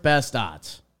 4th best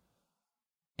odds.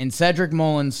 And Cedric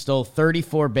Mullins stole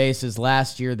 34 bases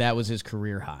last year. That was his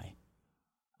career high.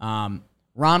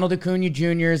 Ronald Acuna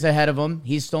Jr. is ahead of him.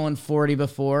 He's stolen 40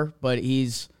 before, but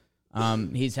he's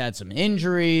had some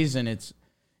injuries, and it's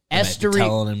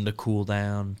telling him to cool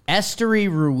down. Estery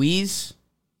Ruiz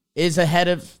is ahead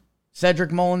of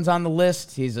Cedric Mullins on the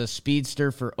list. He's a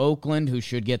speedster for Oakland who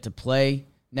should get to play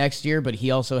next year, but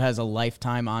he also has a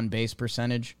lifetime on-base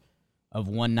percentage of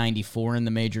 194 in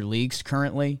the major leagues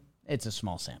currently. It's a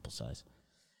small sample size.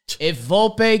 If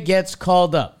Volpe gets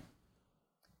called up,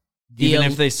 even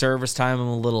if they service time him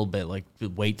a little bit, like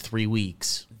wait 3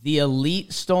 weeks. The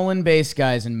elite stolen base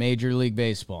guys in Major League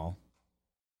Baseball,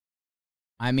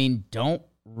 I mean, don't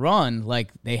run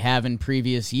like they have in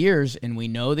previous years. And we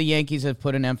know the Yankees have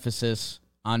put an emphasis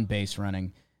on base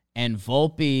running. And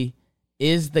Volpe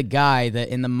is the guy that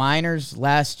in the minors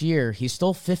last year, he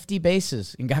stole 50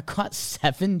 bases and got caught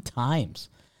 7 times.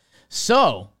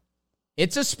 So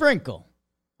it's a sprinkle.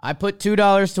 I put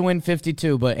 $2 to win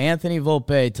 52, but Anthony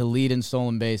Volpe to lead in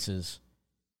stolen bases.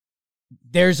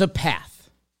 There's a path.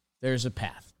 There's a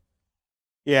path.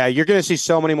 Yeah, you're going to see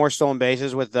so many more stolen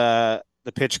bases with the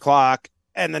pitch clock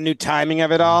and the new timing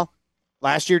of it all.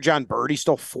 Last year, John Birdie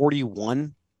stole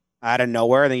 41 out of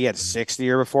nowhere. I think he had 6 the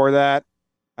year before that.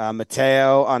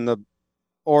 Mateo on the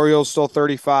Orioles stole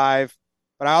 35.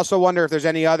 But I also wonder if there's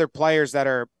any other players that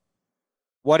are.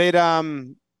 What did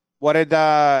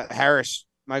Harris?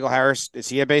 Michael Harris, is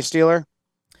he a base stealer?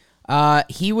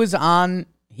 He was on.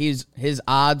 His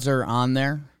odds are on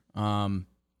there.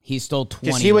 He stole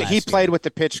 20. He played with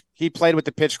the pitch. He played with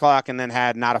the pitch clock and then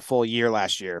had not a full year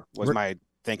last year. Was my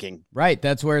thinking. Right.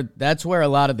 That's where a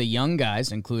lot of the young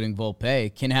guys, including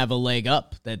Volpe, can have a leg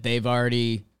up. That they've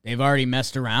already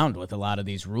messed around with a lot of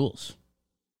these rules.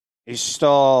 He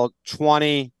stole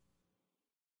 20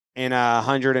 in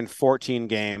 114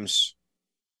 games,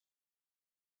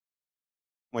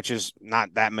 which is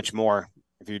not that much more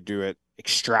if you do it,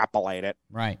 extrapolate it.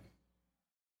 Right.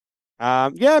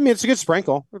 Yeah, I mean, it's a good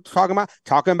sprinkle. We're talking about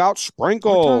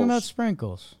sprinkles. We're talking about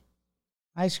sprinkles.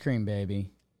 Ice cream,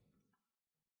 baby.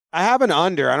 I have an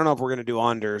under. I don't know if we're going to do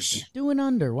unders. Do an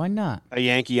under. Why not? A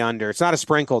Yankee under. It's not a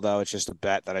sprinkle, though. It's just a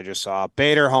bet that I just saw.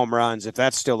 Bader home runs, if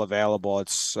that's still available,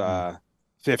 it's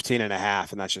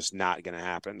 15.5, and that's just not going to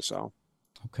happen. So,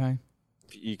 okay.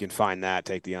 You can find that.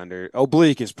 Take the under.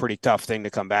 Oblique is a pretty tough thing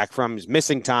to come back from. He's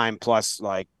missing time, plus,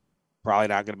 like, probably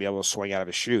not going to be able to swing out of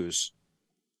his shoes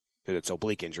because it's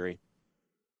oblique injury.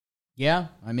 Yeah,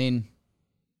 I mean,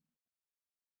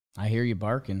 I hear you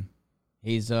barking.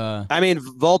 He's I mean,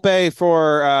 Volpe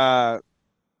for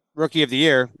Rookie of the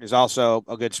Year is also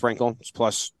a good sprinkle. It's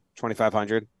plus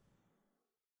 2,500.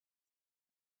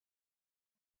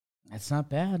 That's not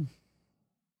bad.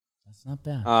 That's not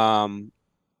bad.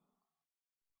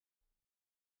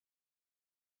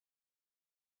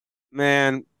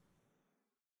 Man,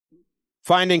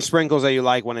 finding sprinkles that you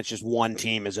like when it's just one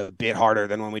team is a bit harder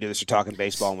than when we do this. You're talking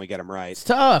baseball and we get them right. It's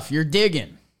tough. You're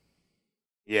digging.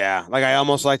 Yeah, like I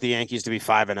almost like the Yankees to be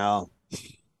 5-0.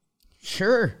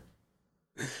 Sure.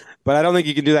 But I don't think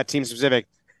you can do that team specific.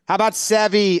 How about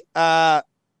Sevy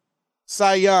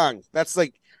Cy Young? That's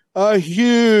like a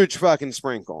huge fucking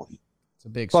sprinkle. It's a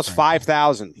big plus sprinkle.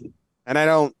 5,000. And I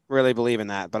don't really believe in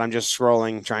that, but I'm just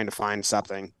scrolling trying to find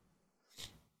something.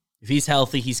 If he's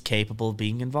healthy, he's capable of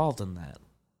being involved in that.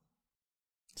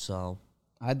 So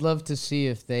I'd love to see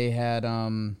if they had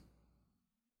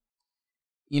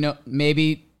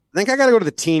maybe I think I got to go to the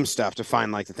team stuff to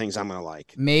find like the things I'm going to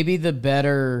like. Maybe the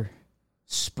better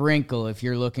sprinkle if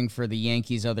you're looking for the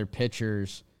Yankees' other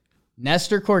pitchers.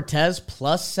 Nestor Cortez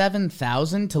plus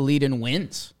 7,000 to lead in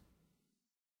wins.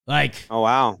 Like, oh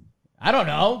wow, I don't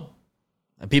know.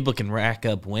 People can rack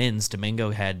up wins.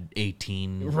 Domingo had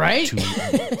 18, right?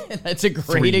 That's a great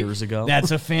 3 years ago.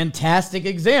 That's a fantastic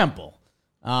example.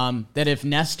 That if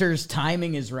Nestor's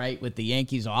timing is right with the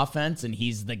Yankees offense and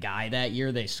he's the guy that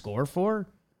year they score for,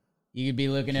 you could be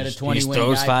looking at a 20-win guy. He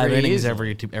throws 5 innings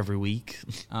easily. every week.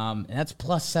 And that's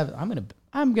plus 7.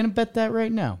 I'm gonna bet that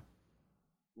right now.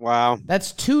 Wow,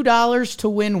 that's $2 to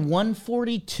win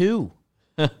 142.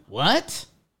 What?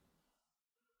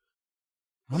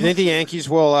 You think the Yankees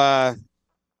will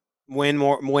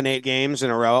win 8 games in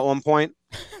a row at one point?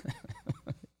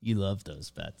 You love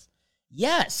those bets.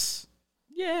 Yes.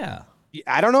 Yeah.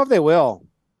 I don't know if they will.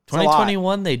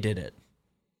 2021, they did it.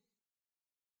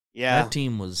 Yeah. That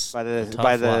team was by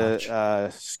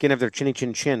the skin of their chinny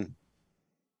chin chin.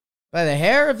 By the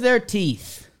hair of their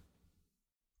teeth.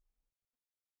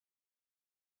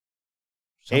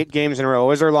 8 games in a row.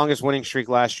 What was their longest winning streak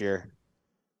last year?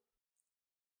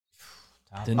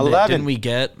 11. We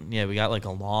got like a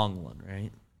long one,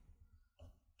 right?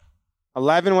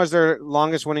 11 was their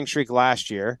longest winning streak last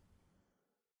year.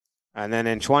 And then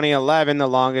in 2011, the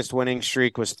longest winning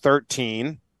streak was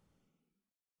 13.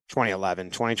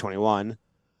 2021.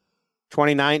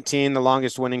 2019, the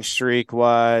longest winning streak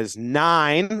was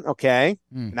 9. Okay.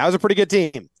 And that was a pretty good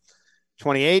team.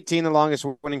 2018, the longest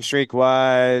winning streak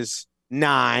was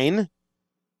 9.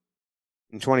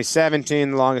 In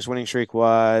 2017, the longest winning streak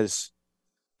was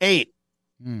 8.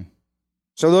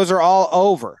 So those are all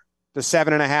over the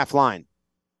 7.5 line.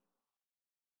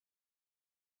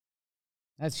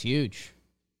 That's huge.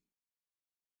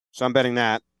 So I'm betting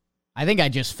that. I think I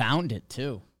just found it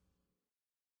too.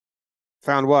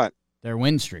 Found what? Their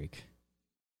win streak.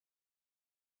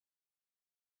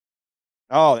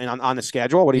 Oh, and on the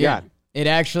schedule, what do you got?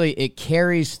 It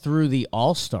carries through the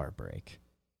All-Star break.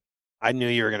 I knew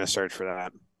you were going to search for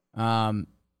that.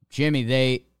 Jimmy,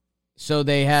 they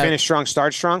have finish strong,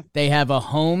 start strong. They have a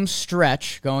home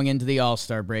stretch going into the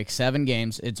All-Star break, 7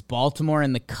 games. It's Baltimore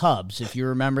and the Cubs. If you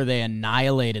remember, they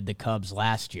annihilated the Cubs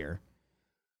last year.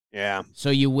 Yeah. So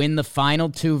you win the final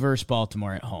 2 versus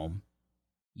Baltimore at home.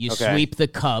 You sweep the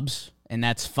Cubs, and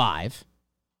that's 5.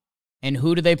 And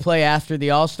who do they play after the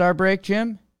All-Star break,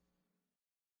 Jim?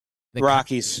 The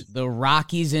Rockies. The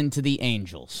Rockies into the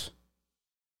Angels.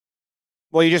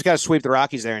 Well, you just got to sweep the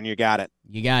Rockies there, and you got it.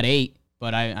 You got 8,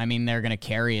 but I mean, they're going to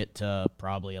carry it to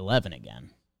probably 11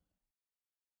 again.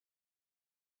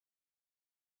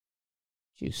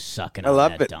 You sucking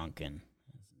on that, Duncan.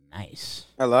 Nice.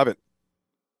 I love it.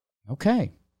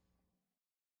 Okay.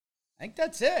 I think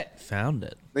that's it. Found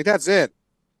it. I think that's it.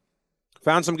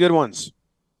 Found some good ones.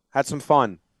 Had some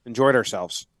fun. Enjoyed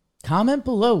ourselves. Comment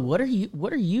below. What are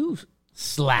you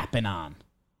slapping on?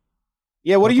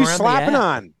 Yeah, what are you slapping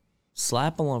on?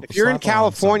 Slap along. If you're in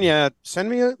California, send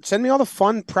me all the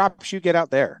fun props you get out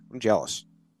there. I'm jealous.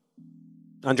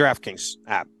 On DraftKings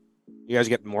app, you guys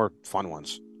get more fun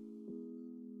ones.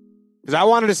 Because I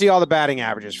wanted to see all the batting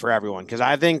averages for everyone. Because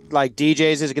I think like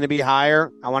DJ's is going to be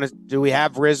higher. Do we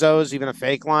have Rizzo's, even a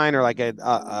fake line or like a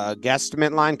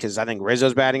guesstimate line? Because I think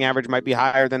Rizzo's batting average might be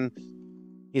higher than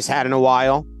he's had in a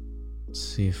while. Let's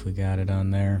see if we got it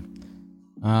on there.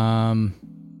 I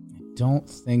don't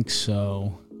think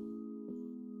so.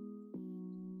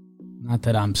 Not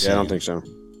that I'm seeing. Yeah, I don't think so.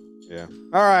 Yeah.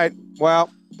 All right. Well,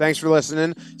 thanks for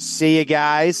listening. See you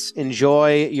guys.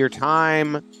 Enjoy your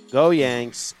time. Go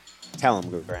Yanks. Tell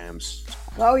them, Grams.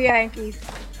 Go Yankees.